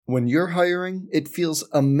When you're hiring, it feels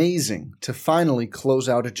amazing to finally close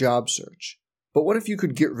out a job search. But what if you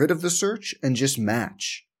could get rid of the search and just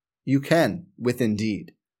match? You can with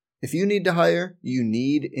Indeed. If you need to hire, you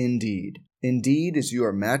need Indeed. Indeed is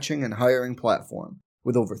your matching and hiring platform.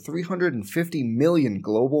 With over 350 million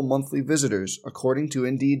global monthly visitors, according to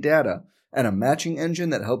Indeed data, and a matching engine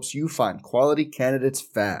that helps you find quality candidates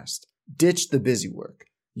fast. Ditch the busy work.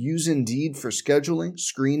 Use Indeed for scheduling,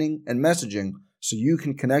 screening, and messaging so you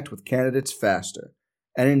can connect with candidates faster.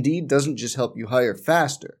 And Indeed doesn't just help you hire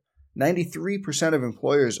faster. 93% of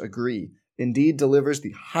employers agree Indeed delivers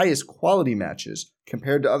the highest quality matches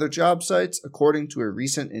compared to other job sites, according to a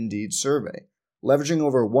recent Indeed survey. Leveraging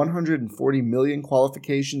over 140 million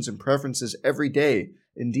qualifications and preferences every day,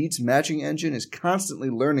 Indeed's matching engine is constantly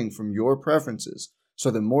learning from your preferences, so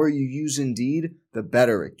the more you use Indeed, the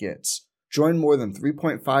better it gets. Join more than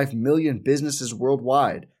 3.5 million businesses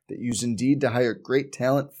worldwide that use Indeed to hire great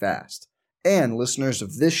talent fast. And listeners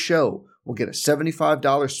of this show will get a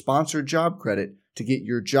 $75 sponsored job credit to get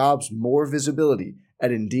your jobs more visibility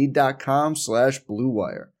at Indeed.com/Blue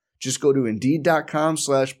Wire. Just go to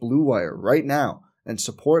Indeed.com/Blue Wire right now and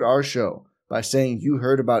support our show by saying you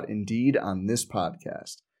heard about Indeed on this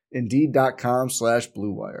podcast.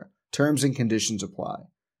 Indeed.com/Blue Wire. Terms and conditions apply.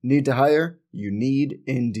 Need to hire? You need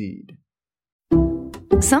Indeed.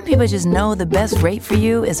 Some people just know the best rate for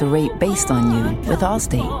you is a rate based on you with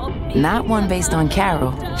Allstate. Not one based on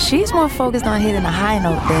Carol. She's more focused on hitting a high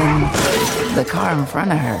note than the car in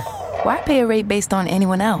front of her. Why pay a rate based on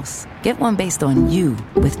anyone else? Get one based on you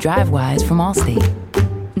with DriveWise from Allstate.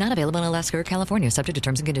 Not available in Alaska or California, subject to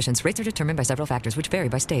terms and conditions. Rates are determined by several factors, which vary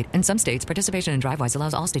by state. In some states, participation in DriveWise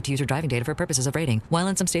allows Allstate to use your driving data for purposes of rating. While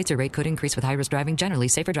in some states, your rate could increase with high-risk driving. Generally,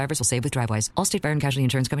 safer drivers will save with DriveWise. Allstate Fire and Casualty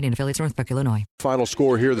Insurance Company and affiliates, Northbrook, Illinois. Final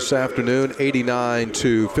score here this afternoon,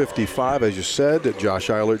 89-55. As you said, Josh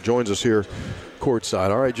Eilert joins us here courtside.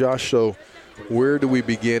 All right, Josh, so where do we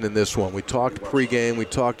begin in this one? We talked pregame. We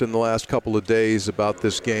talked in the last couple of days about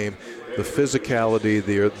this game. The physicality,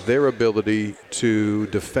 their ability to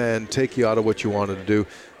defend, take you out of what you wanted to do.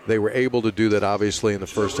 They were able to do that, obviously, in the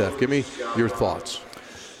first half. Give me your thoughts.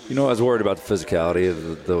 You know, I was worried about the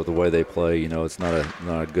physicality, the way they play. You know, it's not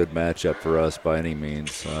a good matchup for us by any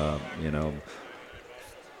means. You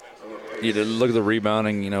look at the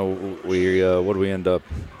rebounding. You know, what do we end up?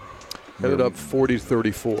 Ended up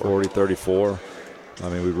 40-34. 40-34. I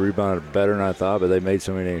mean, we rebounded better than I thought, but they made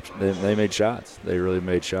so many. They made shots. They really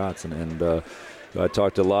made shots, and I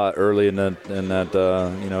talked a lot early in that even at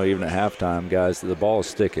halftime, guys. The ball is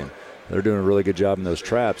sticking. They're doing a really good job in those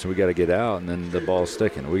traps, and we got to get out, and then the ball's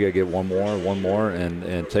sticking. We got to get one more,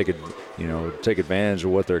 and take advantage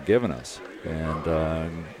of what they're giving us.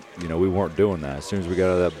 And we weren't doing that. As soon as we got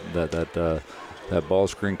out of that ball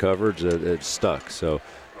screen coverage, it stuck. So.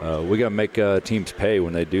 We got to make teams pay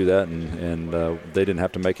when they do that, and they didn't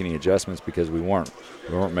have to make any adjustments because we weren't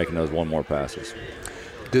making those one more passes.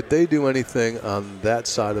 Did they do anything on that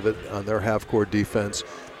side of it, on their half-court defense,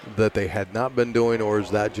 that they had not been doing, or is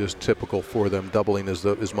that just typical for them, doubling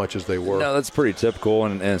as much as they were? No, that's pretty typical,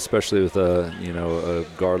 and especially with a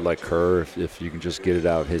guard like Kerr, if you can just get it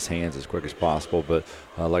out of his hands as quick as possible. But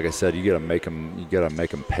like I said, you got to make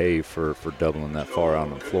them pay for doubling that far out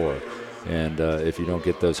on the floor. And if you don't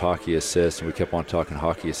get those hockey assists, and we kept on talking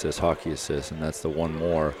hockey assists, and that's the one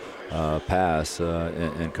more pass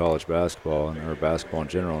in college basketball or basketball in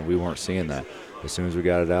general, and we weren't seeing that. As soon as we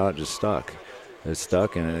got it out, it just stuck. It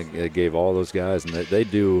stuck, and it gave all those guys, and they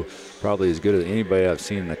do probably as good as anybody I've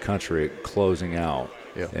seen in the country at closing out.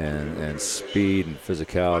 Yeah. And speed and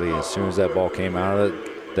physicality. As soon as that ball came out of it,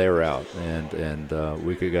 they were out, and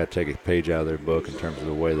we got to take a page out of their book in terms of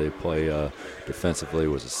the way they play defensively.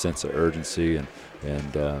 Was a sense of urgency, and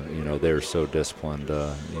they were so disciplined,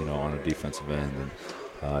 on a defensive end. And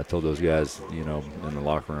I told those guys, in the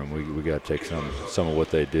locker room, we got to take some of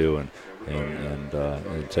what they do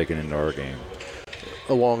and take it into our game.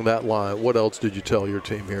 Along that line, what else did you tell your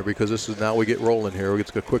team here? Because this is now we get rolling here. We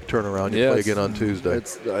get a quick turnaround. You play again on Tuesday.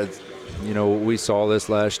 We saw this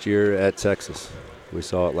last year at Texas. We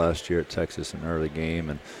saw it last year at Texas, an early game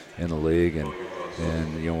and in the league, and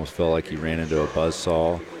you almost felt like you ran into a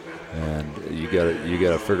buzzsaw. And you got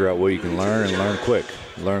to figure out what you can learn and learn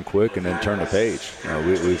quick, and then turn the page.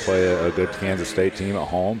 We play a good Kansas State team at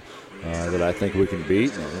home that I think we can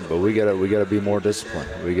beat, but we got to be more disciplined.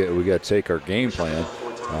 We got to take our game plan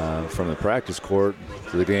from the practice court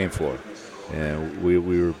to the game floor. And we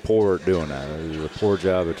were poor at doing that. It was a poor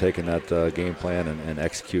job of taking that game plan and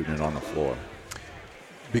executing it on the floor.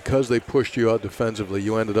 Because they pushed you out defensively,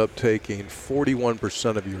 you ended up taking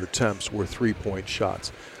 41% of your attempts were three-point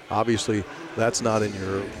shots. Obviously, that's not in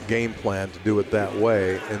your game plan to do it that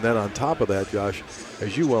way. And then on top of that, Josh,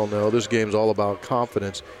 as you well know, this game's all about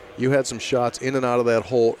confidence. You had some shots in and out of that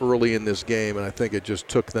hole early in this game, and I think it just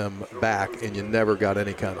took them back, and you never got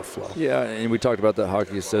any kind of flow. Yeah, and we talked about that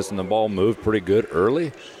hockey assist, and the ball moved pretty good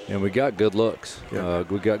early, and we got good looks. Yeah.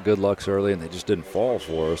 We got good looks early, and they just didn't fall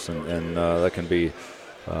for us, and that can be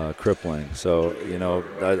crippling. So,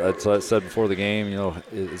 I said before the game,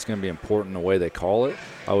 it's going to be important the way they call it.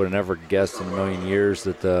 I would have never guessed in a million years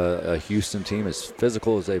that a Houston team, as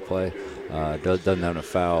physical as they play, doesn't have a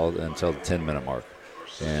foul until the 10-minute mark.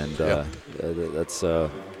 And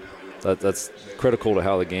that's critical to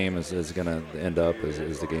how the game is going to end up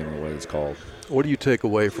is the game the way it's called. What do you take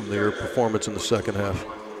away from their performance in the second half?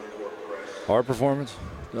 Our performance?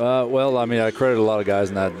 Well, I credit a lot of guys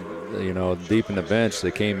in that, deep in the bench.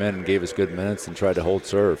 They came in and gave us good minutes and tried to hold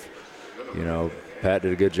serve. Pat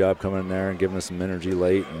did a good job coming in there and giving us some energy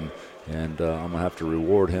late, and I'm going to have to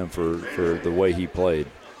reward him for the way he played.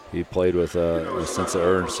 He played with a sense of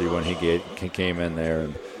urgency when he came in there,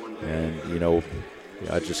 and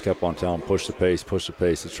I just kept on telling him, push the pace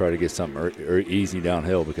to try to get something easy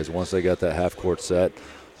downhill, because once they got that half-court set,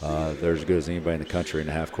 they're as good as anybody in the country in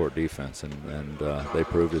the half-court defense, and they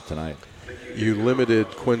proved it tonight. You limited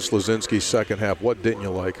Quinn Slazinski's second half. What didn't you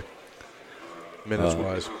like,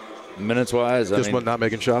 minutes-wise? Minutes-wise, just not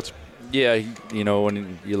making shots? Yeah,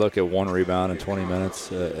 when you look at 1 rebound in 20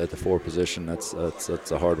 minutes at the 4 position, that's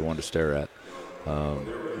a hard one to stare at.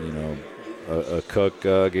 A Cook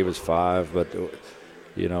gave us 5, but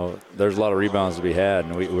there's a lot of rebounds to be had,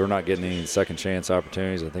 and we're not getting any second chance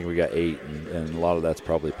opportunities. I think we got 8, and a lot of that's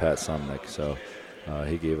probably Pat Sumnick. So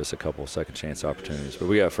he gave us a couple of second chance opportunities, but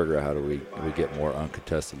we got to figure out how do we get more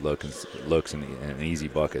uncontested looks and easy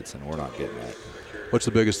buckets, and we're not getting that. What's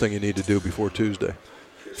the biggest thing you need to do before Tuesday?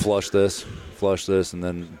 Flush this, and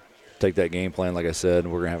then take that game plan. Like I said,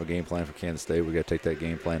 we're going to have a game plan for Kansas State. We got to take that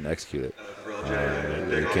game plan and execute it.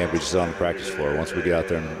 It can't be just on the practice floor. Once we get out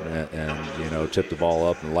there and tip the ball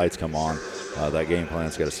up and the lights come on, that game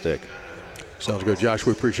plan's got to stick. Sounds good. Josh,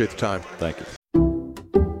 we appreciate the time. Thank you.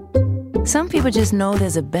 Some people just know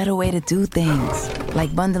there's a better way to do things,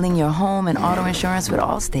 like bundling your home and auto insurance with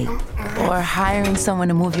Allstate, or hiring someone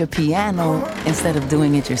to move your piano instead of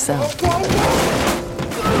doing it yourself.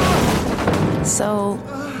 So,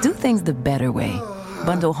 do things the better way.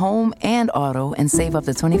 Bundle home and auto and save up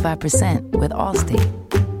to 25% with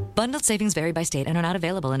Allstate. Bundled savings vary by state and are not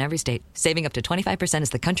available in every state. Saving up to 25%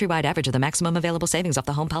 is the countrywide average of the maximum available savings off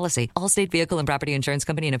the home policy. Allstate Vehicle and Property Insurance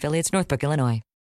Company and Affiliates, Northbrook, Illinois.